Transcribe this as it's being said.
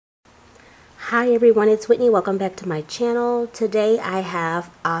Hi everyone, it's Whitney. Welcome back to my channel. Today I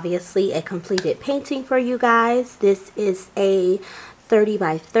have obviously a completed painting for you guys. This is a 30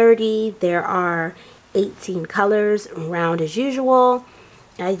 by 30. There are 18 colors, round as usual.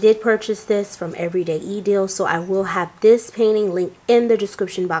 I did purchase this from everydayedeals, so I will have this painting linked in the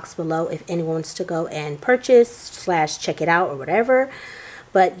description box below if anyone wants to go and purchase / check it out or whatever.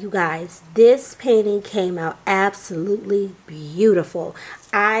 But you guys, this painting came out absolutely beautiful.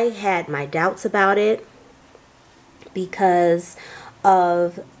 I had my doubts about it because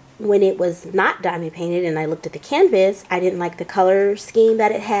of when it was not diamond painted and I looked at the canvas, I didn't like the color scheme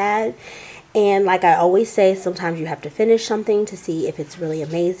that it had. And like I always say, sometimes you have to finish something to see if it's really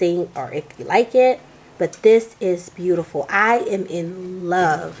amazing or if you like it. But this is beautiful. I am in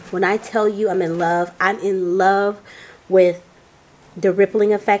love. When I tell you I'm in love with the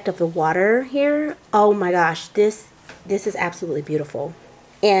rippling effect of the water here. Oh my gosh, this is absolutely beautiful.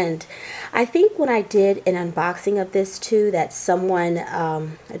 And I think when I did an unboxing of this too, that someone,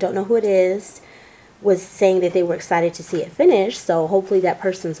 I don't know who it is, was saying that they were excited to see it finished. So hopefully that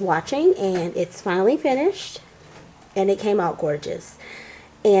person's watching and it's finally finished and it came out gorgeous.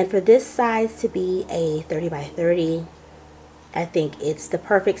 And for this size to be a 30 by 30, I think it's the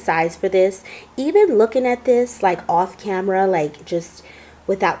perfect size for this. Even looking at this like off camera, like just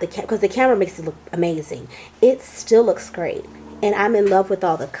without the camera, because the camera makes it look amazing, it still looks great. And I'm in love with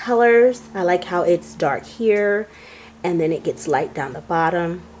all the colors. I like how it's dark here and then it gets light down the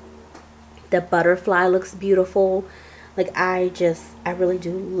bottom. The butterfly looks beautiful. Like I really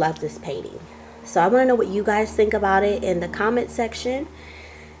do love this painting. So I want to know what you guys think about it in the comment section.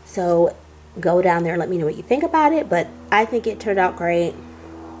 So go down there and let me know what you think about it. But I think it turned out great.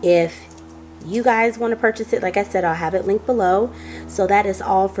 If you guys want to purchase it, like I said, I'll have it linked below. So that is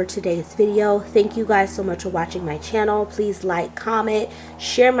all for today's video. Thank you guys so much for watching my channel. Please like, comment,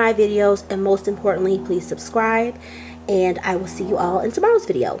 share my videos, and most importantly, please subscribe. And I will see you all in tomorrow's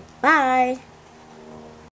video. Bye.